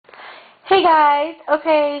Hey guys,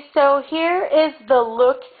 okay, so here is the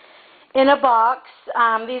look in a box.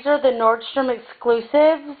 These are the Nordstrom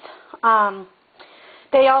exclusives.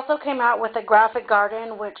 They also came out with a graphic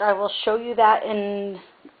garden, which I will show you that in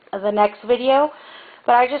the next video.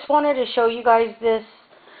 But I just wanted to show you guys this.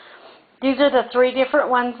 These are the 3 different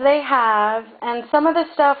ones they have, and some of the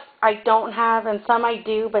stuff I don't have and some I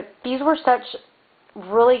do, but these were such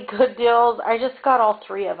really good deals. I just got all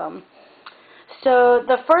 3 of them. So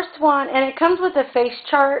the first one, and it comes with a face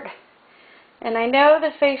chart, and I know the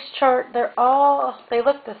face chart, they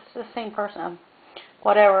look the same person,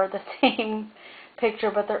 whatever, the same picture,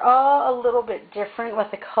 but they're all a little bit different with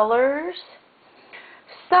the colors.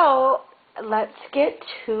 So let's get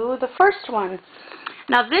to the first one.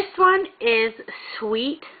 Now this one is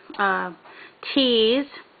Sweet Teas,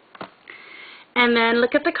 and then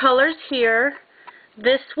look at the colors here.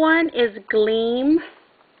 This one is Gleam.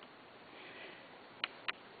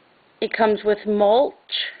 It comes with mulch.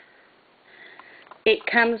 It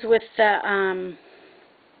comes with the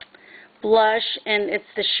blush, and it's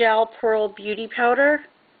the Shell Pearl Beauty Powder.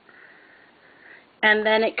 And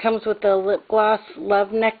then it comes with the lip gloss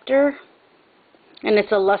Love Nectar, and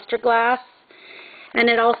it's a luster glass. And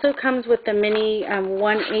it also comes with the mini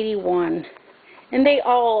 181. And they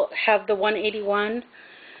all have the 181.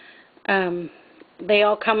 They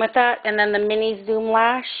all come with that. And then the mini Zoom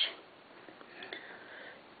Lash.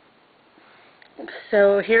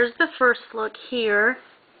 So here's the first look here,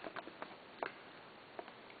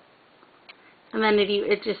 and then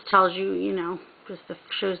it just tells you, you know, just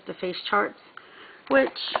shows the face charts, which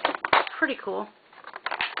is pretty cool.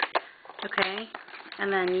 Okay,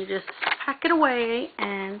 and then you just pack it away,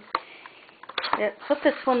 and that's what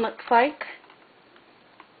this one looks like.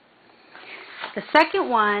 The second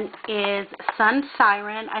one is Sun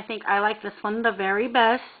Siren. I think I like this one the very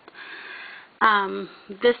best.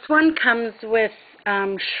 This one comes with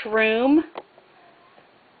Shroom,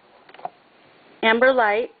 Amber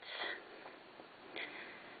Lights,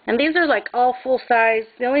 and these are like all full size.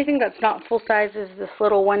 The only thing that's not full size is this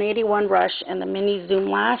little 181 brush and the mini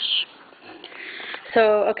Zoom Lash.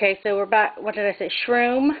 So, okay, so we're back. What did I say?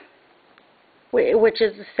 Shroom, which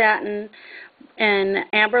is the satin, and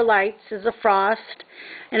Amber Lights is a frost,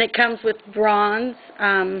 and it comes with bronze,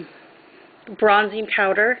 bronzing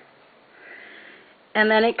powder. And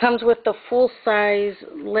then it comes with the full-size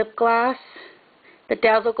lip gloss, the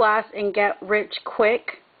Dazzle Glass and Get Rich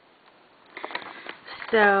Quick.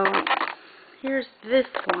 So here's this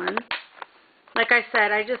one. Like I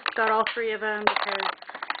said, I just got all 3 of them because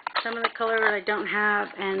some of the colors I don't have,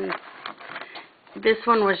 and this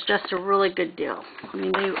one was just a really good deal. I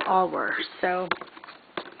mean, they all were. So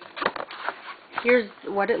here's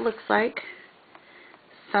what it looks like.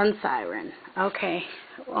 Sun Siren. Okay,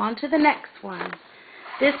 on to the next one.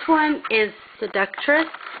 This one is Seductress.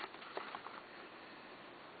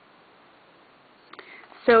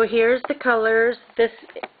 So here's the colors. This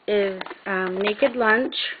is Naked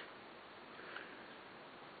Lunch.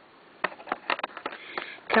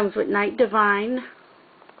 Comes with Night Divine.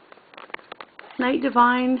 Night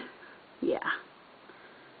Divine, yeah.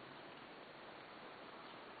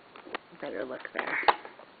 Better look there.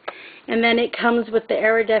 And then it comes with the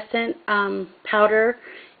iridescent powder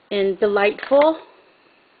in Delightful.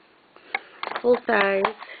 Full size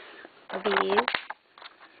of these.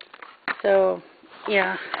 So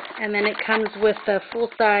yeah, and then it comes with the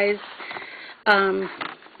full size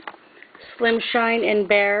Slim Shine and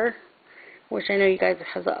Bear, which I know you guys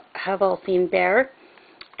have all seen Bear.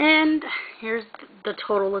 And here's the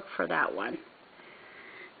total look for that one.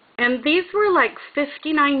 And these were like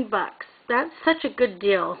 59 bucks. That's such a good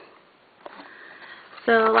deal.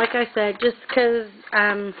 So like I said, just because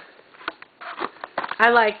I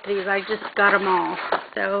like these, I just got them all.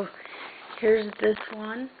 So here's this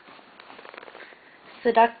one,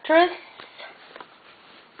 Seductress,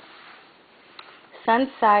 Sun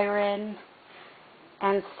Siren,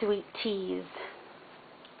 and Sweet Teas.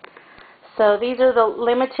 So these are the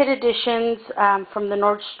limited editions from the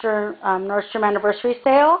Nordstrom anniversary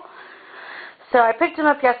sale. So I picked them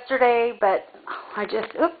up yesterday, but I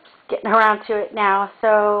just, getting around to it now.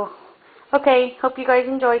 So okay, hope you guys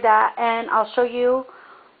enjoyed that, and I'll show you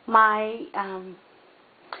my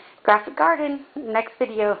graphic garden next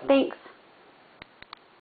video. Thanks.